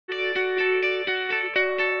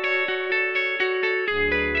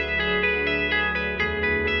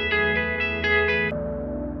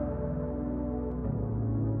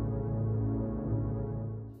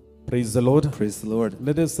Praise the Lord. Praise the Lord.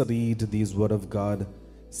 Let us read this word of God.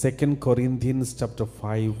 2 Corinthians chapter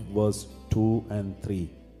 5 verse 2 and 3.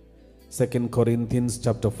 2 Corinthians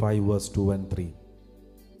chapter 5 verse 2 and 3.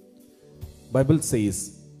 Bible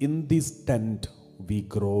says, in this tent we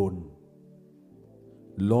groan,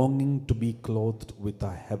 longing to be clothed with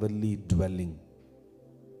a heavenly dwelling.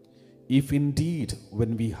 If indeed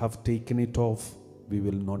when we have taken it off, we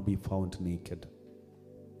will not be found naked.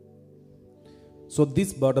 So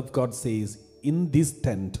this word of God says, in this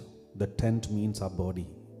tent, the tent means our body.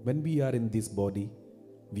 When we are in this body,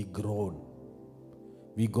 we groan.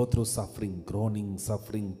 We go through suffering, groaning,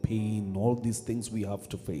 suffering, pain, all these things we have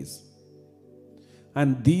to face.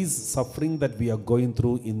 And these suffering that we are going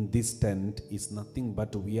through in this tent is nothing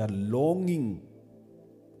but we are longing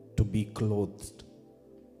to be clothed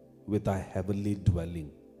with a heavenly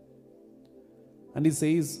dwelling. And he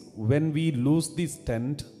says, when we lose this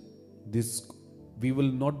tent, we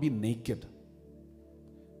will not be naked.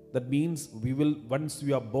 That means once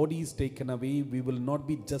your body is taken away, we will not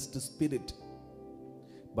be just a spirit,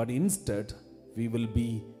 but instead we will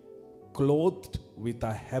be clothed with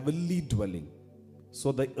a heavenly dwelling.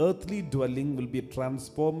 So the earthly dwelling will be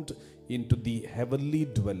transformed into the heavenly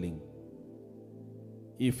dwelling.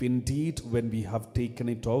 If indeed when we have taken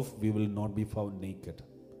it off, we will not be found naked.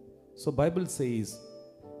 So Bible says,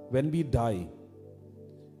 when we die,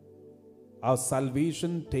 our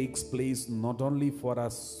salvation takes place not only for our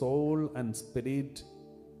soul and spirit,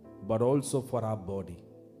 but also for our body.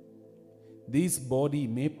 This body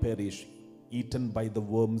may perish, eaten by the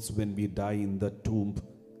worms when we die in the tomb.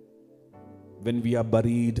 When we are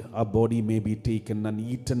buried, our body may be taken and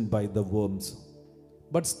eaten by the worms.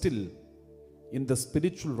 But still, in the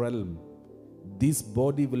spiritual realm, this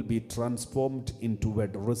body will be transformed into a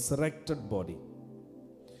resurrected body.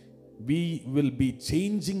 We will be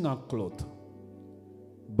changing our cloth,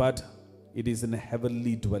 but it is in a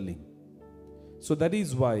heavenly dwelling. So that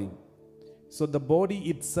is why, so the body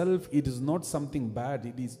itself, it is not something bad,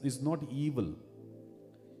 it is not evil.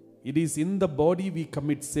 It is in the body we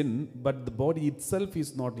commit sin, but the body itself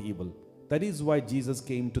is not evil. That is why Jesus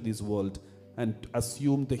came to this world and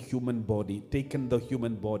assumed the human body, taken the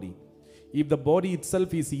human body. If the body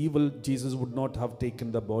itself is evil, Jesus would not have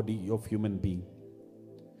taken the body of human being.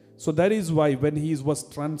 So that is why when he was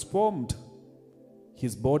transformed,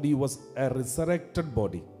 his body was a resurrected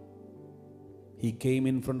body. He came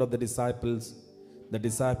in front of the disciples. The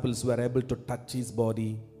disciples were able to touch his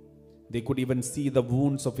body. They could even see the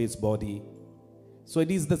wounds of his body. So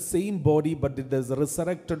it is the same body, but it is a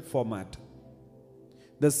resurrected format.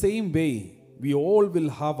 The same way, we all will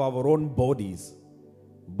have our own bodies,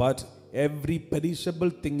 but every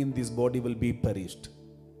perishable thing in this body will be perished.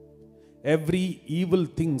 Every evil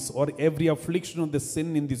things or every affliction of the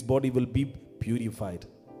sin in this body will be purified.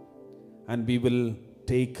 And we will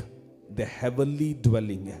take the heavenly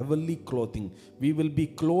dwelling, heavenly clothing. We will be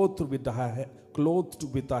clothed with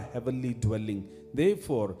a heavenly dwelling.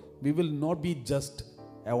 Therefore, we will not be just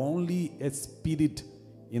only a spirit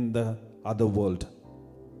in the other world,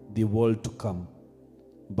 the world to come,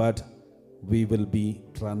 but we will be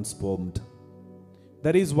transformed.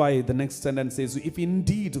 That is why the next sentence says, if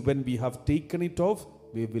indeed when we have taken it off,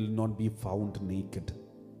 we will not be found naked.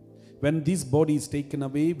 When this body is taken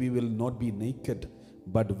away, we will not be naked,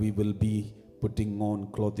 but we will be putting on,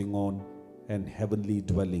 clothing on, and heavenly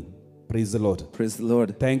dwelling. Praise the Lord. Praise the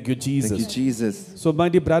Lord. Thank you, Jesus. Thank you, Jesus. So, my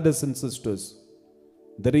dear brothers and sisters,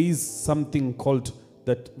 there is something called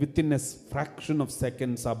that within a fraction of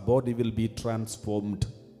seconds, our body will be transformed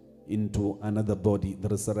into another body, the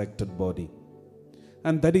resurrected body.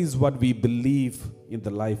 And that is what we believe in the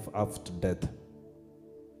life after death.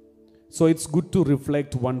 So it's good to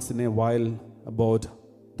reflect once in a while about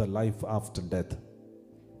the life after death,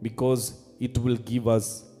 because it will give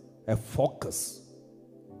us a focus.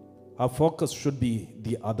 Our focus should be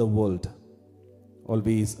the other world.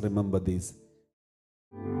 Always remember this.